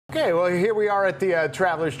Okay, well, here we are at the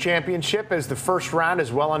Travelers Championship as the first round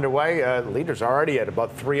is well underway. Leaders already at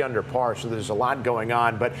about 3 under par, so there's a lot going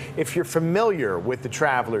on. But if you're familiar with the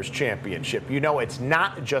Travelers Championship, you know it's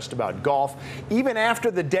not just about golf. Even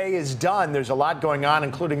after the day is done, there's a lot going on,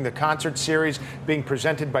 including the concert series being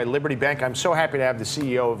presented by Liberty Bank. I'm so happy to have the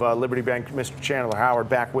CEO of Liberty Bank, Mr. Chandler Howard,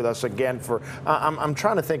 back with us again for, I'm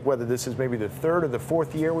trying to think whether this is maybe the 3rd or the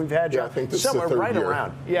 4th year we've had you. Yeah, I think this somewhere is the 3rd right year.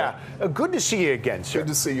 around. Yeah. Good to see you again, sir. Good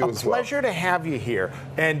to see you as well. well. Pleasure to have you here.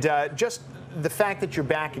 And just the fact that you're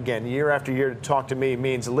back again year after year to talk to me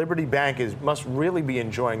means Liberty Bank must really be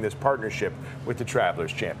enjoying this partnership with the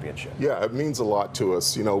Travelers Championship. Yeah, it means a lot to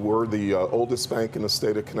us. You know, we're the oldest bank in the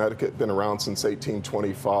state of Connecticut, been around since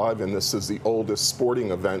 1825, and this is the oldest sporting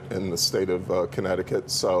event in the state of Connecticut.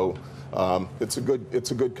 So it's a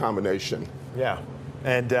good combination. Yeah.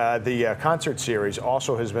 And the concert series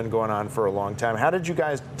also has been going on for a long time. How did you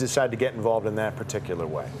guys decide to get involved in that particular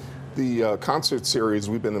way? The concert series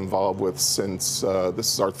we've been involved with since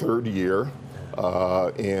this is our 3rd year.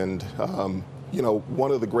 You know, one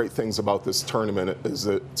of the great things about this tournament is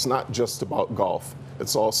that it's not just about golf.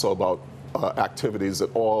 It's also about activities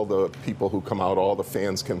that all the people who come out, all the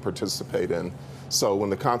fans can participate in. So when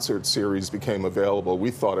the concert series became available,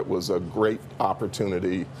 we thought it was a great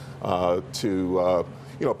opportunity to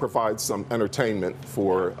you know, provide some entertainment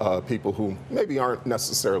for people who maybe aren't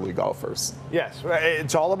necessarily golfers. Yes,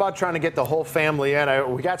 it's all about trying to get the whole family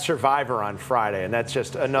in. We got Survivor on Friday, and that's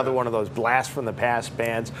just another one of those blast from the past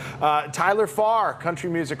bands. Tyler Farr,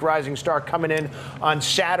 country music rising star, coming in on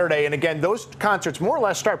Saturday. And again, those concerts more or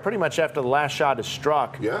less start pretty much after the last shot is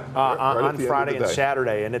struck. Yeah, on Friday and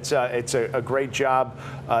Saturday. And it's a great job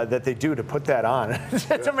that they do to put that on.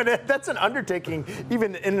 I mean, that's an undertaking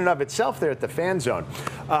even in and of itself there at the fan zone.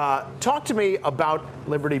 Talk to me about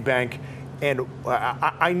Liberty Bank, and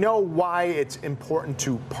I know why it's important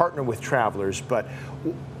to partner with Travelers, but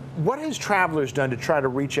what has Travelers done to try to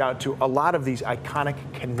reach out to a lot of these iconic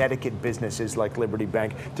Connecticut businesses like Liberty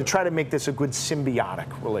Bank to try to make this a good symbiotic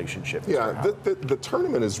relationship? Yeah, the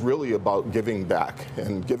tournament is really about giving back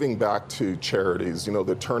and giving back to charities. You know,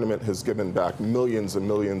 the tournament has given back millions and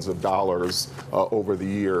millions of dollars over the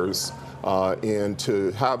years. And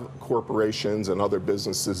to have corporations and other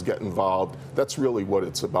businesses get involved, that's really what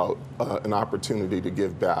it's about, an opportunity to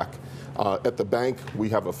give back. At the bank, we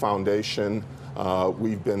have a foundation.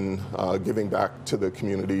 We've been giving back to the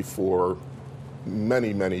community for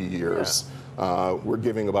many, many years. Yeah. We're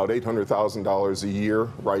giving about $800,000 a year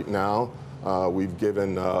right now. We've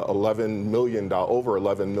given over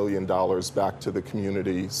 $11 million back to the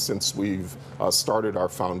community since we've started our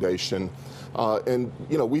foundation. And,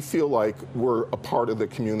 you know, we feel like we're a part of the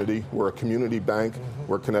community. We're a community bank.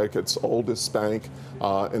 We're Connecticut's oldest bank.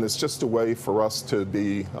 And it's just a way for us to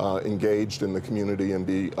be engaged in the community and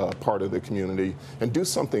be part of the community and do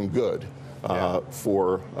something good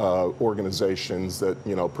for organizations that,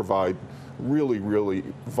 you know, provide really, really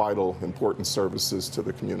vital, important services to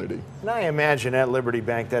the community. And I imagine at Liberty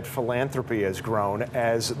Bank that philanthropy has grown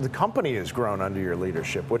as the company has grown under your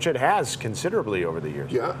leadership, which it has considerably over the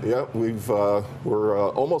years. Yeah, we're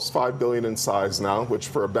almost $5 billion in size now, which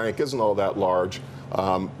for a bank isn't all that large.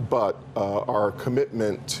 But our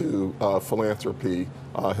commitment to philanthropy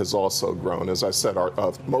has also grown, as I said,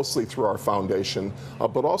 mostly through our foundation,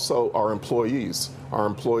 but also our employees. Our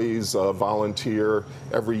employees volunteer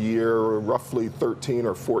every year roughly 13,000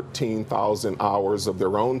 or 14,000 hours of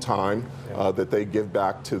their own time that they give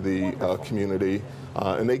back to the community,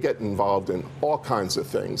 and they get involved in all kinds of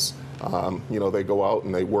things. You know, they go out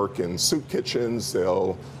and they work in soup kitchens,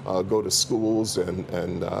 they'll go to schools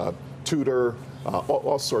and tutor,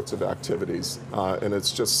 all sorts of activities. And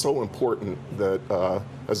it's just so important that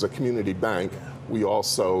as a community bank, we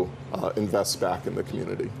also invest back in the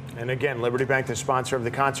community. And again, Liberty Bank, the sponsor of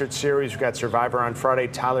the concert series. We've got Survivor on Friday,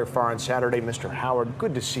 Tyler Farr on Saturday. Mr. Howard,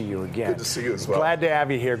 good to see you again. Good to see you as well. Glad to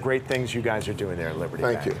have you here. Great things you guys are doing there at Liberty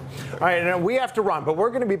Bank. Thank you. All right, and we have to run, but we're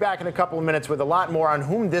going to be back in a couple of minutes with a lot more on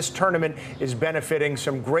whom this tournament is benefiting.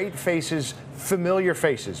 Some great faces, familiar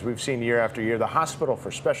faces we've seen year after year. The Hospital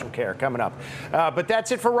for Special Care coming up. But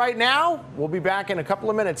that's it for right now. We'll be back in a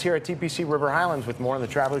couple of minutes here at TPC River Highlands with more on the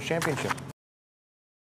Travelers Championship.